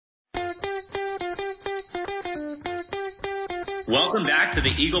Welcome back to the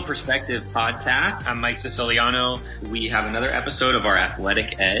Eagle Perspective podcast. I'm Mike Siciliano. We have another episode of our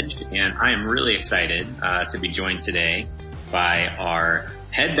Athletic Edge, and I am really excited to be joined today by our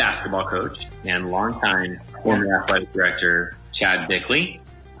head basketball coach and longtime former athletic director, Chad Bickley.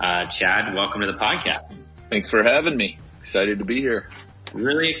 Chad, welcome to the podcast. Thanks for having me. Excited to be here.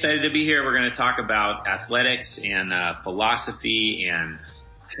 Really excited to be here. We're going to talk about athletics and philosophy and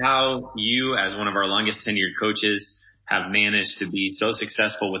how you, as one of our longest tenured coaches, have managed to be so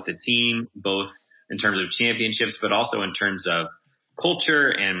successful with the team, both in terms of championships, but also in terms of culture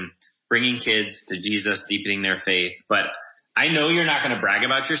and bringing kids to Jesus, deepening their faith. But I know you're not going to brag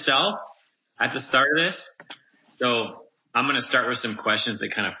about yourself at the start of this. So I'm going to start with some questions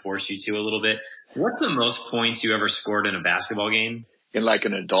that kind of force you to a little bit. What's the most points you ever scored in a basketball game? In like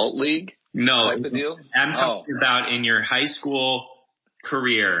an adult league? No, type of deal? I'm talking about in your high school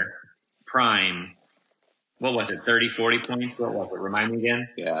career, prime. What was it, 30, 40 points? What was it? Remind me again.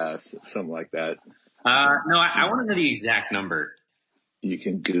 Yeah, something like that. No, I want to know the exact number. You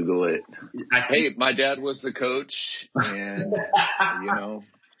can Google it. Hey, my dad was the coach, and,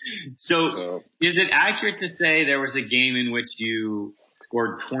 So is it accurate to say there was a game in which you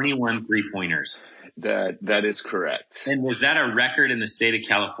scored 21 three-pointers? That is correct. And was that a record in the state of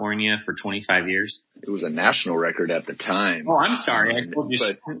California for 25 years? It was a national record at the time. Oh, I'm sorry. I told you.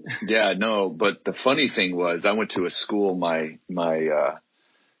 But the funny thing was I went to a school, my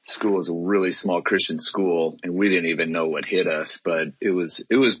school was a really small Christian school, and we didn't even know what hit us, but it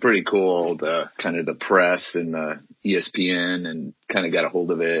was pretty cool. The kind of the press and the ESPN and kind of got a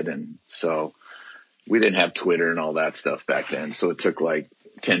hold of it. And so we didn't have Twitter and all that stuff back then. So it took like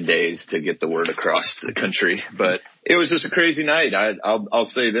 10 days to get the word across the country, but it was just a crazy night. I'll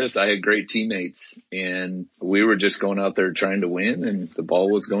say this. I had great teammates, and we were just going out there trying to win, and the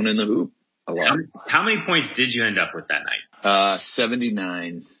ball was going in the hoop a lot. How many points did you end up with that night?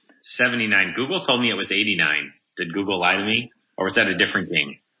 79. 79. Google told me it was 89. Did Google lie to me, or was that a different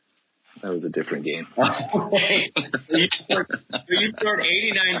game? That was a different game. Okay. So you scored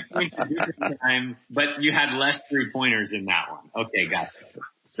 89 points a different time, but you had less three-pointers in that one. Okay, gotcha.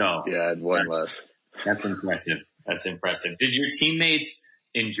 So yeah, I had one less. That's impressive. That's impressive. Did your teammates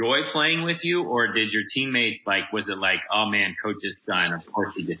enjoy playing with you, or did your teammates was it like, oh man, coach's son, of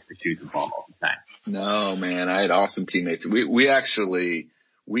course he gets to shoot the ball all the time? No, man, I had awesome teammates. We actually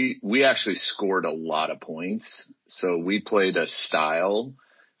scored a lot of points. So we played a style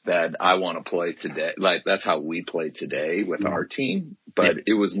that I want to play today. Like that's how we play today with our team, but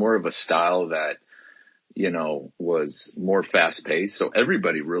it was more of a style that, was more fast paced. So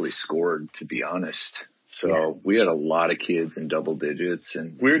everybody really scored, to be honest. So we had a lot of kids in double digits,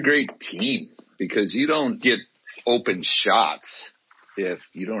 and we're a great team because you don't get open shots if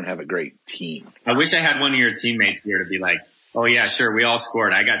you don't have a great team. I wish I had one of your teammates here to be like, oh yeah, sure. We all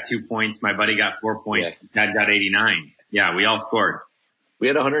scored. I got 2 points. My buddy got 4 points. Dad got 89. Yeah, we all scored. We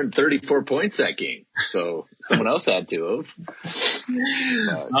had 134 points that game, so someone else had to have.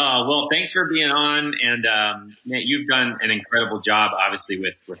 Well, thanks for being on, and man, you've done an incredible job, obviously,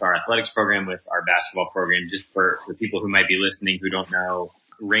 with our athletics program, with our basketball program. Just for people who might be listening who don't know,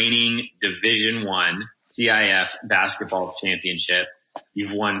 reigning Division I CIF basketball championship.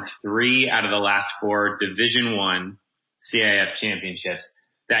 You've won 3 out of the last 4 Division I CIF championships.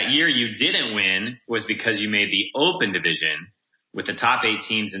 That year you didn't win was because you made the open division with the top 8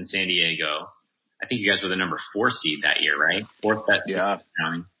 teams in San Diego. I think you guys were the number 4 seed that year, right? 4th best. Yeah.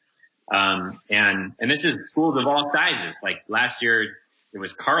 And this is schools of all sizes. Like last year, it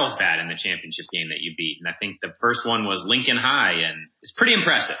was Carlsbad in the championship game that you beat. And I think the first one was Lincoln High, and it's pretty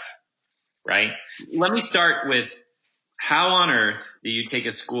impressive, right? Let me start with, how on earth do you take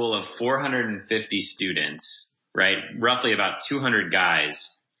a school of 450 students, right? Roughly about 200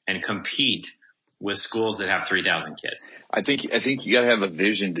 guys, and compete with schools that have 3,000 kids? I think you got to have a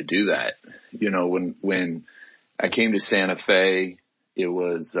vision to do that. When I came to Santa Fe, it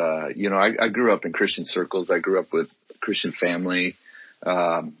was, I grew up in Christian circles. I grew up with a Christian family.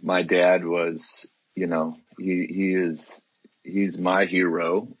 My dad was, he's my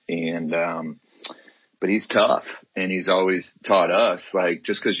hero, and, but he's tough, and he's always taught us, like,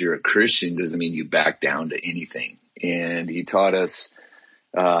 just because you're a Christian doesn't mean you back down to anything. And he taught us,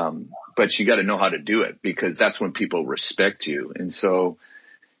 but you got to know how to do it, because that's when people respect you. And so,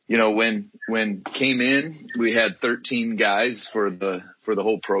 when came in, we had 13 guys for the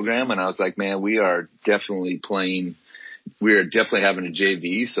whole program. And I was like, man, we are definitely having a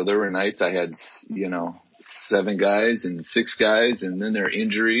JV. So there were nights I had, 7 guys and 6 guys, and then there are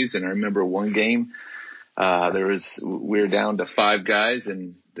injuries. And I remember one game, we were down to 5 guys,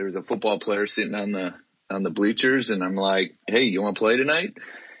 and there was a football player sitting on on the bleachers, and I'm like, hey, you want to play tonight?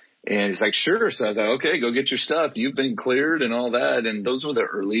 And he's like, sure. So I was like, okay, go get your stuff. You've been cleared and all that. And those were the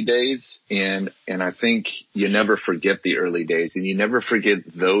early days. And I think you never forget the early days, and you never forget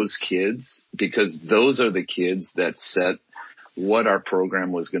those kids, because those are the kids that set what our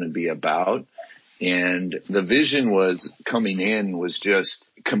program was going to be about. And the vision was coming in was just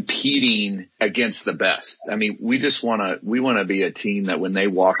competing against the best. I mean, we want to be a team that when they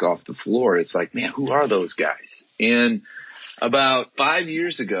walk off the floor, it's like, man, who are those guys? And about 6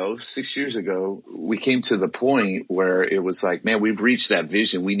 years ago, we came to the point where it was like, man, we've reached that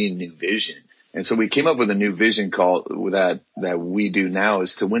vision. We need a new vision. And so we came up with a new vision called that we do now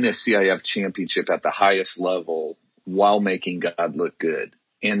is to win a CIF championship at the highest level while making God look good.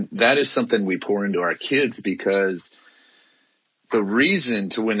 And that is something we pour into our kids, because the reason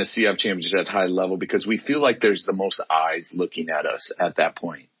to win a CIF championship at high level, because we feel like there's the most eyes looking at us at that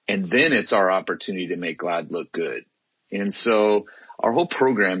point. And then it's our opportunity to make God look good. And so our whole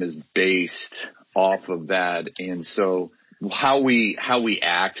program is based off of that. And so how we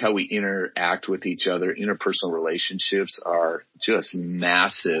act, how we interact with each other, interpersonal relationships are just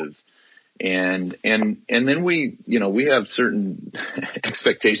massive. And then we have certain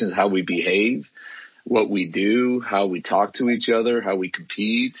expectations, how we behave, what we do, how we talk to each other, how we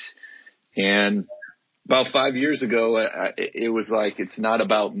compete. And about 5 years ago, it was like, it's not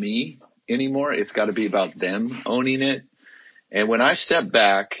about me anymore. It's got to be about them owning it. And when I stepped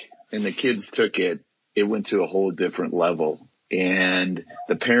back and the kids took it, it went to a whole different level. And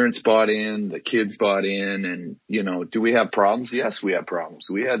the parents bought in, the kids bought in, and, do we have problems? Yes, we have problems.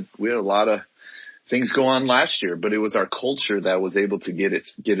 We had a lot of things go on last year, but it was our culture that was able to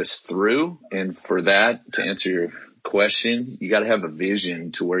get us through. And for that, to answer your question, you got to have a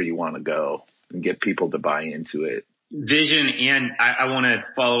vision to where you want to go and get people to buy into it. Vision. And I want to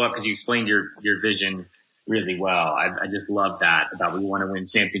follow up, because you explained your vision really well. I just love that, about we want to win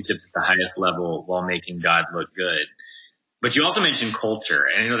championships at the highest level while making God look good. But you also mentioned culture,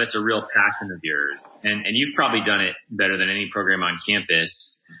 and I know that's a real passion of yours, and you've probably done it better than any program on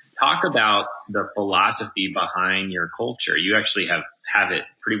campus. Talk about the philosophy behind your culture. You actually have it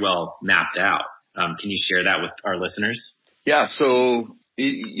pretty well mapped out. Can you share that with our listeners? Yeah. So,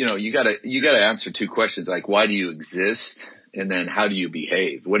 you gotta answer two questions, like, why do you exist? And then how do you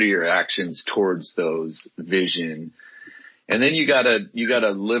behave? What are your actions towards those vision? And then you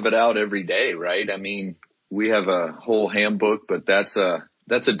gotta live it out every day, right? I mean, we have a whole handbook, but that's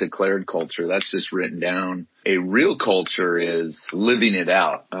a declared culture. That's just written down. A real culture is living it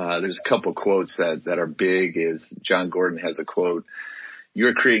out. There's a couple quotes that are big. Is John Gordon has a quote: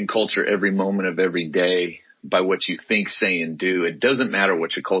 "You're creating culture every moment of every day by what you think, say, and do. It doesn't matter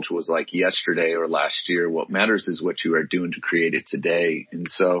what your culture was like yesterday or last year. What matters is what you are doing to create it today." And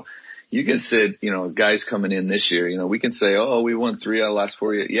so you can sit, guys coming in this year, we can say, oh, we won 3 out of the last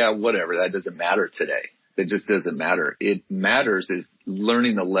 4 years. Yeah, whatever. That doesn't matter today. It just doesn't matter. It matters is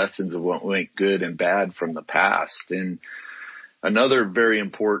learning the lessons of what went good and bad from the past. And another very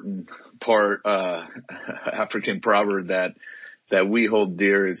important part, African proverb that we hold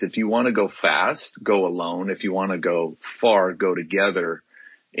dear is, if you want to go fast, go alone. If you want to go far, go together.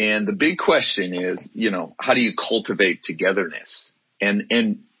 And the big question is, how do you cultivate togetherness? And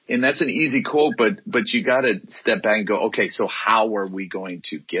that's an easy quote, but you got to step back and go, okay, so how are we going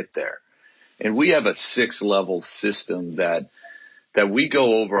to get there? And we have a 6-level system that we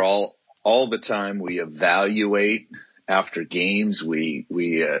go over all the time. We evaluate after games. We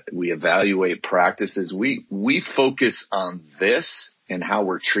evaluate practices. We focus on this and how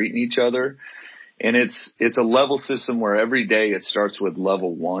we're treating each other. And it's a level system where every day it starts with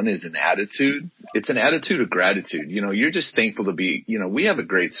level 1 is an attitude. It's an attitude of gratitude. You're just thankful to be, we have a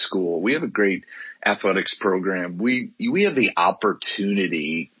great school. We have a great athletics program. We have the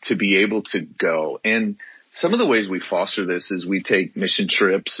opportunity to be able to go. And some of the ways we foster this is we take mission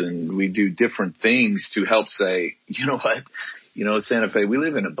trips and we do different things to help say, Santa Fe, we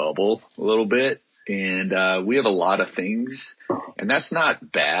live in a bubble a little bit. And we have a lot of things, and that's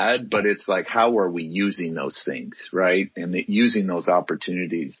not bad, but it's like, how are we using those things, right? And using those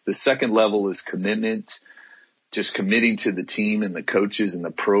opportunities. The second level is commitment, just committing to the team and the coaches and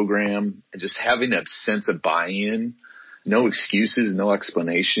the program, and just having a sense of buy-in, no excuses, no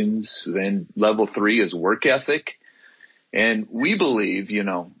explanations. Then level 3 is work ethic. And we believe,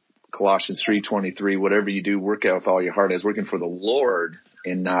 Colossians 3:23, whatever you do, work out with all your heart as working for the Lord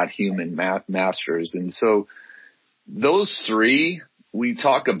and not human masters. And so those 3 we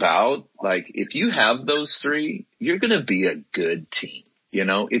talk about, like, if you have those 3, you're going to be a good team.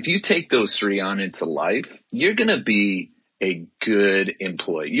 If you take those 3 on into life, you're going to be a good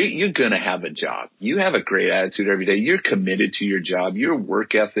employee. You're going to have a job. You have a great attitude every day. You're committed to your job. Your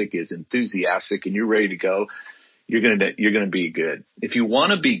work ethic is enthusiastic and you're ready to go. You're going to be good. If you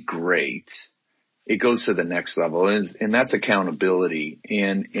want to be great, it goes to the next level, and that's accountability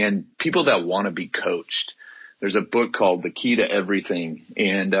and people that want to be coached. There's a book called The Key to Everything,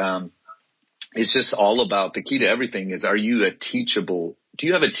 and it's just all about the key to everything is, do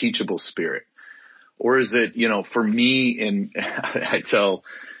you have a teachable spirit? Or is it, for me, and I tell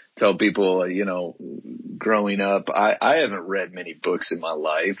people, growing up, I haven't read many books in my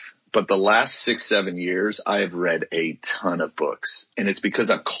life, but the last 6-7 years, I have read a ton of books, and it's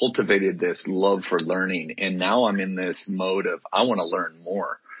because I've cultivated this love for learning. And now I'm in this mode of, I want to learn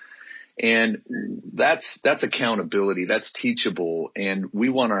more. And that's accountability. That's teachable. And we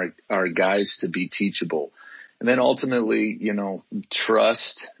want our guys to be teachable. And then ultimately,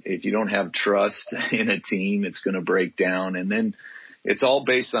 trust. If you don't have trust in a team, it's going to break down. And then it's all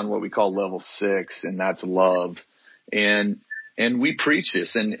based on what we call level 6, and that's love. And we preach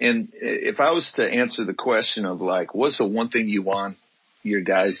this. And if I was to answer the question of like, what's the one thing you want your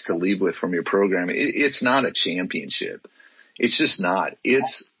guys to leave with from your program? It's not a championship. It's just not.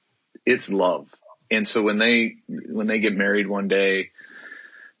 It's love. And so when they get married one day,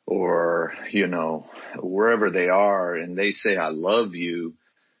 or, wherever they are, and they say, I love you,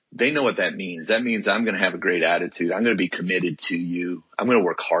 they know what that means. That means I'm going to have a great attitude. I'm going to be committed to you. I'm going to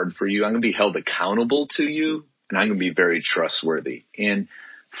work hard for you. I'm going to be held accountable to you, and I'm going to be very trustworthy. And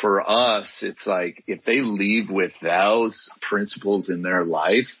for us, it's like, if they leave with those principles in their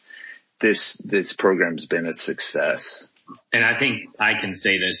life, this program's been a success. And I think I can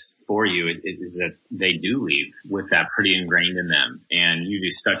say this for you is that they do leave with that pretty ingrained in them. And you do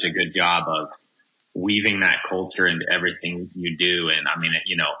such a good job of weaving that culture into everything you do. And I mean,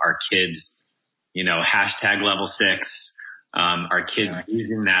 our kids, hashtag level 6, our kids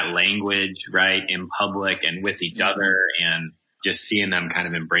using that language, right, in public and with each other, and just seeing them kind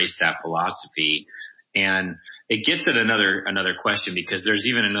of embrace that philosophy. And it gets at another question, because there's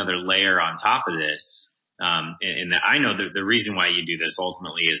even another layer on top of this. And I know that the reason why you do this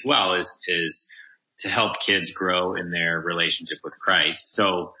ultimately as well is to help kids grow in their relationship with Christ.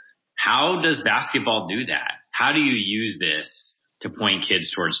 So how does basketball do that? How do you use this to point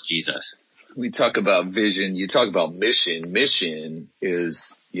kids towards Jesus? We talk about vision. You talk about mission. Mission is,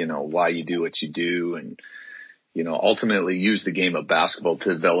 why you do what you do, and, ultimately use the game of basketball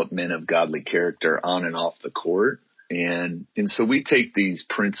to develop men of godly character on and off the court. And so we take these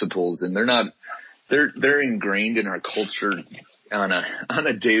principles, and they're ingrained in our culture on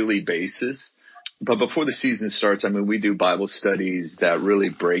a daily basis. But before the season starts, we do Bible studies that really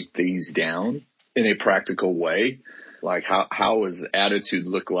break these down in a practical way. Like how does attitude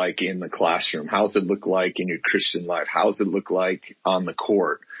look like in the classroom? How does it look like in your Christian life? How does it look like on the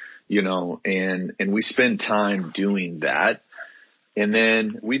court? And we spend time doing that. And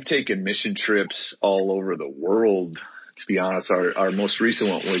then we've taken mission trips all over the world. To be honest, our most recent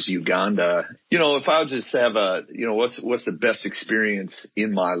one was Uganda. If I would just have what's the best experience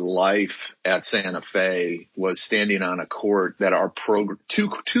in my life at Santa Fe was standing on a court that our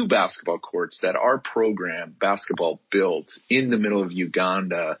two basketball courts that our program basketball built in the middle of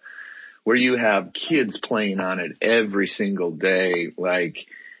Uganda, where you have kids playing on it every single day. Like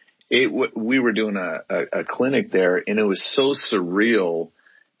we were doing a clinic there, and it was so surreal.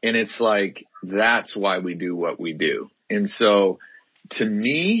 And it's like, that's why we do what we do. And so to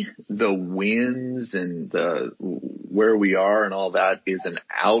me, the wins and where we are and all that is an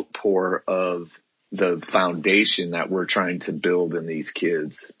outpour of the foundation that we're trying to build in these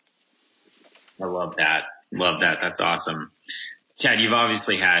kids. I love that. That's awesome. Chad, you've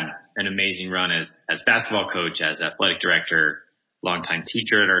obviously had an amazing run as basketball coach, as athletic director, longtime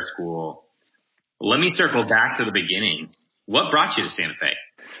teacher at our school. Let me circle back to the beginning. What brought you to Santa Fe?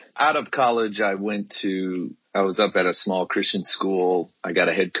 Out of college, I was up at a small Christian school. I got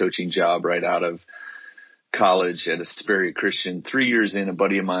a head coaching job right out of college at a Superior Christian. 3 years in, a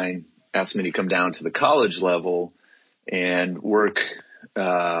buddy of mine asked me to come down to the college level and work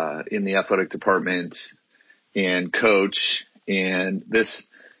in the athletic department and coach. And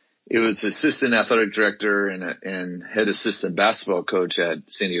it was assistant athletic director and head assistant basketball coach at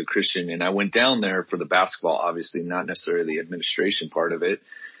San Diego Christian. And I went down there for the basketball, obviously not necessarily the administration part of it,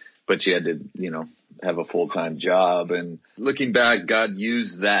 but you had to, have a full-time job. And looking back, God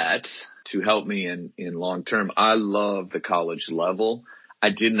used that to help me in long term. I love the college level. I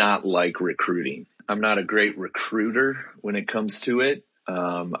did not like recruiting. I'm not a great recruiter when it comes to it.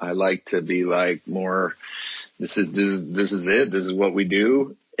 I like to be like more, this is it. This is what we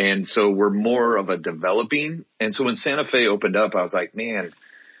do. And so we're more of a developing. And so when Santa Fe opened up, I was like, man,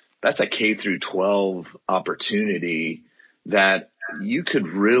 that's a K through 12 opportunity that you could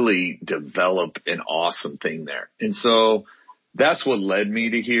really develop an awesome thing there. And so that's what led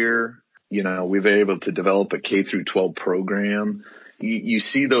me to here. You know, we've been able to develop a K through 12 program. You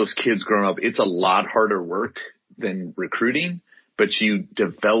see those kids growing up. It's a lot harder work than recruiting, but you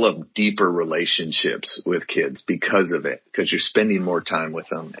develop deeper relationships with kids because of it, because you're spending more time with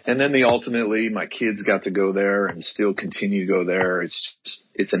them. And then ultimately my kids got to go there and still continue to go there.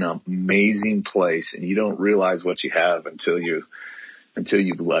 It's an amazing place, and you don't realize what you have until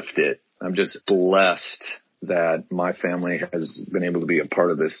you've left it. I'm just blessed that my family has been able to be a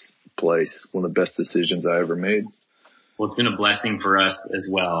part of this place. One of the best decisions I ever made. Well, it's been a blessing for us as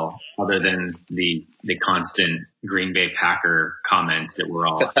well, other than the constant Green Bay Packer comments that we're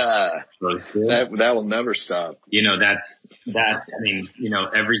all exposed to. That will never stop. You know, I mean, you know,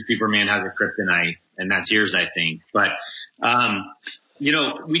 every Superman has a kryptonite, and that's yours, I think. But, you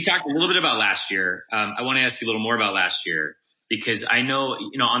know, we talked a little bit about last year. I want to ask you a little more about last year, because I know,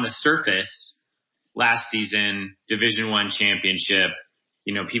 you know, on the surface, last season, Division I championship,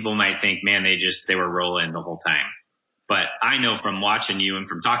 you know, people might think, man, they were rolling the whole time. But I know from watching you and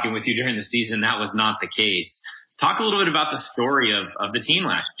from talking with you during the season, that was not the case. Talk a little bit about the story of the team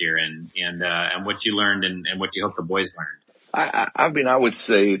last year and what you learned and what you hope the boys learned. I mean, I would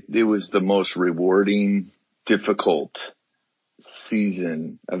say it was the most rewarding, difficult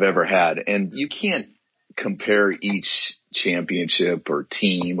season I've ever had. And you can't compare each championship or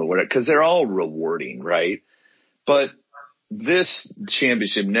team or whatever, because they're all rewarding, right? But this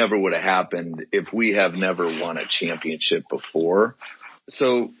championship never would have happened if we have never won a championship before.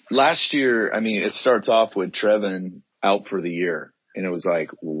 So last year, I mean, it starts off with Trevin out for the year. And it was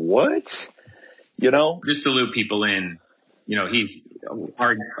like, what? You know? Just to loop people in, you know, he's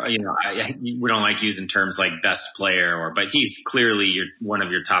hard, you know, we don't like using terms like best player, but he's clearly one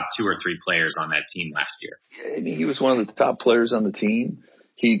of your top 2 or 3 players on that team last year. I mean, he was one of the top players on the team.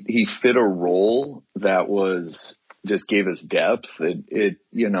 He fit a role that was just gave us depth. It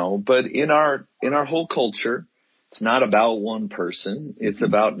you know, but in our whole culture, it's not about one person. It's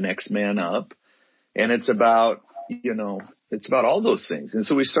about next man up, and it's about, you know, it's about all those things. And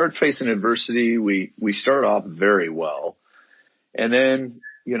so we start facing adversity. We start off very well, and then,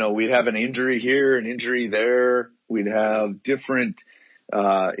 you know, we'd have an injury here, an injury there. We'd have different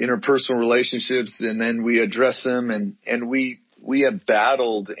interpersonal relationships, and then we address them, and we have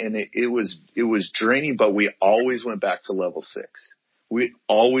battled, and it was draining, but we always went back to level 6. We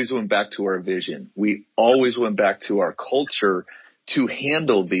always went back to our vision. We always went back to our culture to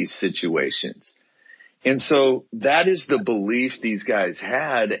handle these situations. And so that is the belief these guys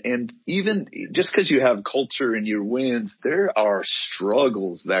had. And even just because you have culture and your wins, there are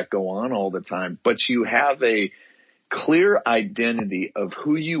struggles that go on all the time, but you have a clear identity of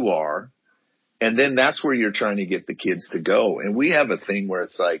who you are. And then that's where you're trying to get the kids to go. And we have a thing where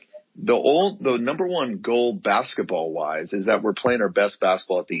it's like the number one goal basketball wise is that we're playing our best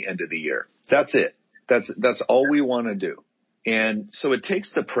basketball at the end of the year. That's it. That's all we want to do. And so it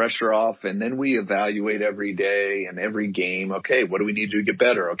takes the pressure off, and then we evaluate every day and every game. Okay, what do we need to do to get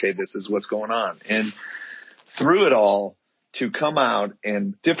better? Okay, this is what's going on. And through it all, to come out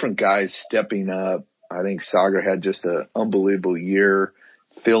and different guys stepping up. I think Sagar had just an unbelievable year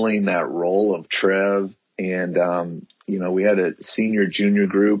filling that role of Trev. And, you know, we had a senior junior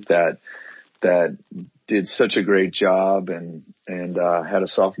group that did such a great job and had a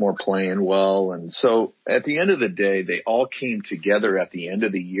sophomore playing well. And so at the end of the day, they all came together at the end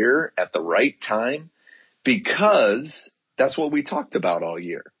of the year at the right time, because that's what we talked about all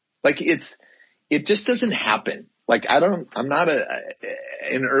year. Like it just doesn't happen. Like I'm not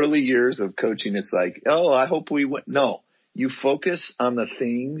in early years of coaching. It's like, oh, I hope we win. No, you focus on the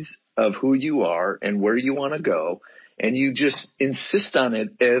things of who you are and where you want to go. And you just insist on it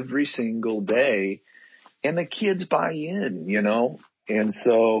every single day. And the kids buy in, you know? And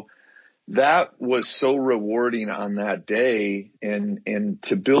so that was so rewarding on that day. And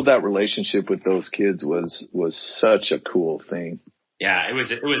to build that relationship with those kids was such a cool thing. Yeah, it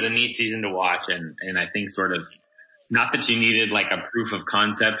was a neat season to watch. And I think sort of, not that you needed like a proof of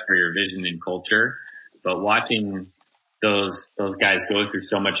concept for your vision and culture, but watching those guys go through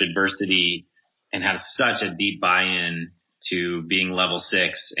so much adversity and have such a deep buy-in to being level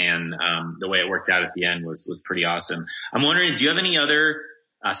 6, and the way it worked out at the end was pretty awesome. I'm wondering, do you have any other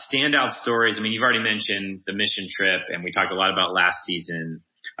standout stories? I mean, you've already mentioned the mission trip, and we talked a lot about last season.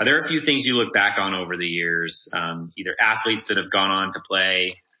 Are there a few things you look back on over the years, either athletes that have gone on to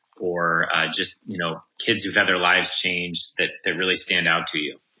play or just, kids who've had their lives changed that really stand out to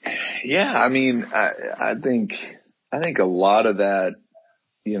you? Yeah. I mean, I think a lot of that,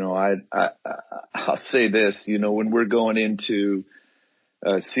 I'll say this, when we're going into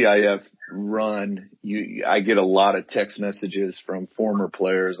a CIF run, I get a lot of text messages from former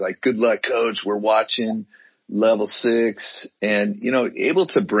players like, good luck, coach. We're watching level 6, and, able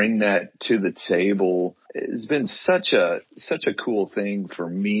to bring that to the table has been such a cool thing for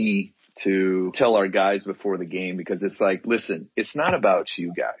me to tell our guys before the game, because it's like, listen, it's not about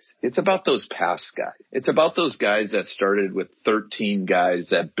you guys. It's about those past guys. It's about those guys that started with 13 guys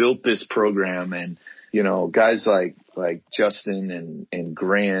that built this program, and, guys like Justin and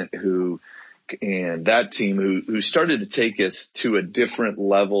Grant and that team who started to take us to a different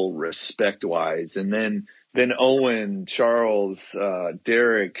level respect wise. And then Owen, Charles,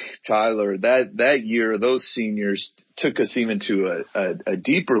 Derek, Tyler, that year, those seniors took us even to a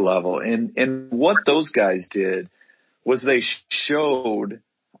deeper level. And what those guys did was they showed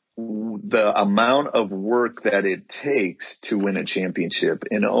the amount of work that it takes to win a championship.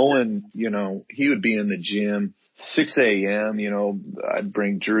 And Owen, he would be in the gym 6 a.m., I'd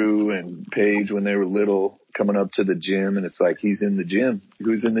bring Drew and Paige when they were little coming up to the gym, and it's like, he's in the gym.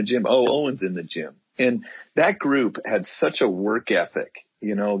 Who's in the gym? Oh, Owen's in the gym. And that group had such a work ethic.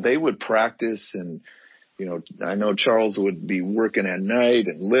 They would practice, and, I know Charles would be working at night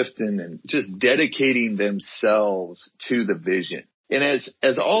and lifting and just dedicating themselves to the vision. And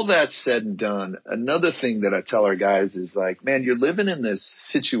as all that's said and done, another thing that I tell our guys is like, man, you're living in this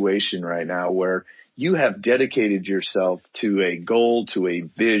situation right now where you have dedicated yourself to a goal, to a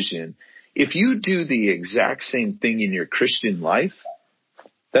vision. If you do the exact same thing in your Christian life,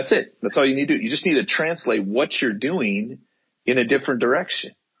 that's it. That's all you need to do. You just need to translate what you're doing in a different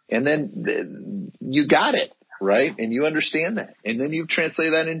direction. And then you got it, right? And you understand that. And then you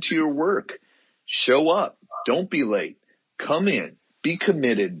translate that into your work. Show up. Don't be late. Come in. Be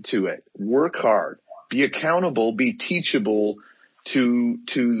committed to it. Work hard. Be accountable. Be teachable to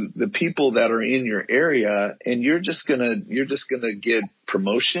the people that are in your area, and you're just gonna get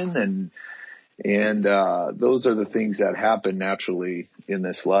promotion, and those are the things that happen naturally in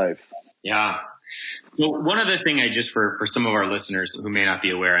this life. Yeah. So one other thing for some of our listeners who may not be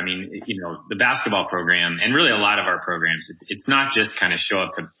aware, I mean, the basketball program, and really a lot of our programs, it's not just kind of show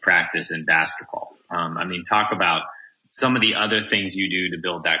up to practice in basketball. Talk about some of the other things you do to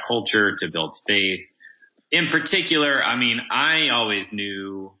build that culture, to build faith. In particular, I always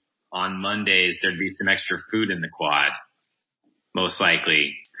knew on Mondays there'd be some extra food in the quad, most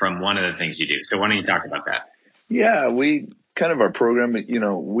likely from one of the things you do. So why don't you talk about that? Yeah, our program,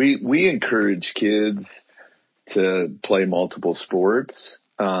 we encourage kids to play multiple sports.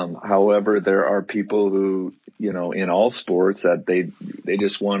 However, there are people who, in all sports that they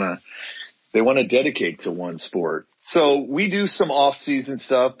just want to dedicate to one sport. So we do some off-season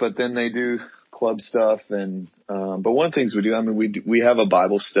stuff, but then they do club stuff. And but one of the things we do, we have a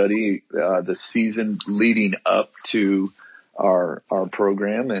Bible study the season leading up to our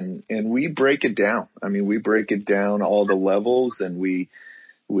program, and we break it down. We break it down all the levels, and we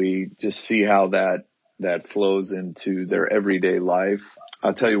just see how that flows into their everyday life.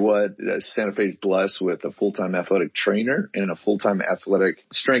 I'll tell you what, Santa Fe is blessed with a full-time athletic trainer and a full-time athletic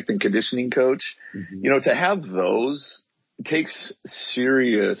strength and conditioning coach. Mm-hmm. To have those takes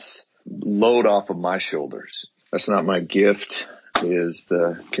serious load off of my shoulders. That's not my gift, is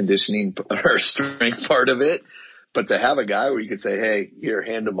the conditioning or strength part of it. But to have a guy where you could say, hey, here,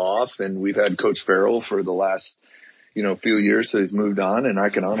 hand him off. And we've had Coach Farrell for the last, few years. So he's moved on. And I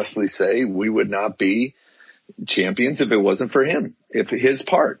can honestly say we would not be champions if it wasn't for him. If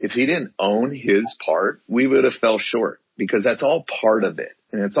he didn't own his part, we would have fell short, because that's all part of it.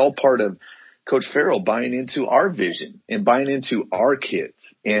 And it's all part of Coach Farrell buying into our vision and buying into our kids.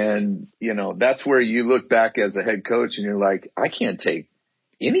 And, that's where you look back as a head coach and you're like, I can't take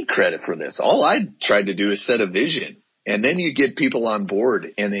any credit for this. All I tried to do is set a vision, and then you get people on board.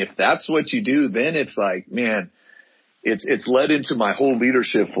 And if that's what you do, then it's like, man, it's led into my whole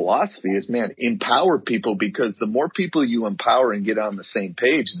leadership philosophy is, man, empower people, because the more people you empower and get on the same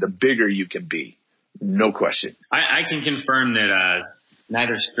page, the bigger you can be. No question. I can confirm that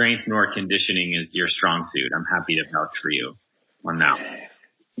neither strength nor conditioning is your strong suit. I'm happy to vouch for you on that.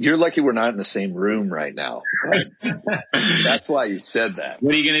 You're lucky we're not in the same room right now. Right? That's why you said that.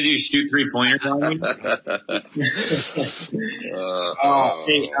 What are you going to do? Shoot 3-pointers on me?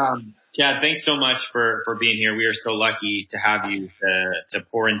 Hey, Chad, thanks so much for being here. We are so lucky to have you to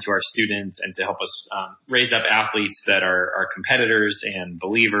pour into our students and to help us raise up athletes that are competitors and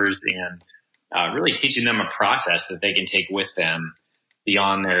believers, and really teaching them a process that they can take with them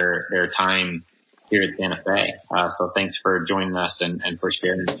beyond their time here at Santa Fe. So thanks for joining us and for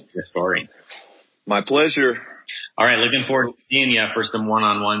sharing your story. My pleasure. All right. Looking forward to seeing you for some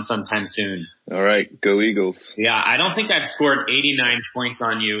one-on-one sometime soon. All right. Go Eagles. Yeah. I don't think I've scored 89 points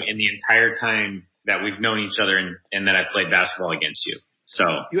on you in the entire time that we've known each other and that I've played basketball against you. So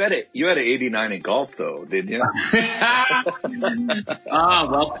you had an 89 in golf though, didn't you? Oh,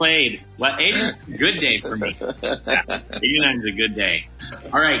 well played. Well, 80 is a good day for me. Yeah, 89 is a good day.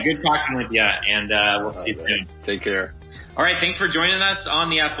 All right. Good talking with you, and we'll see you soon. Take care. All right. Thanks for joining us on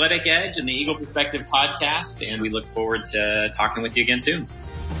the Athletic Edge and the Eagle Perspective podcast, and we look forward to talking with you again soon.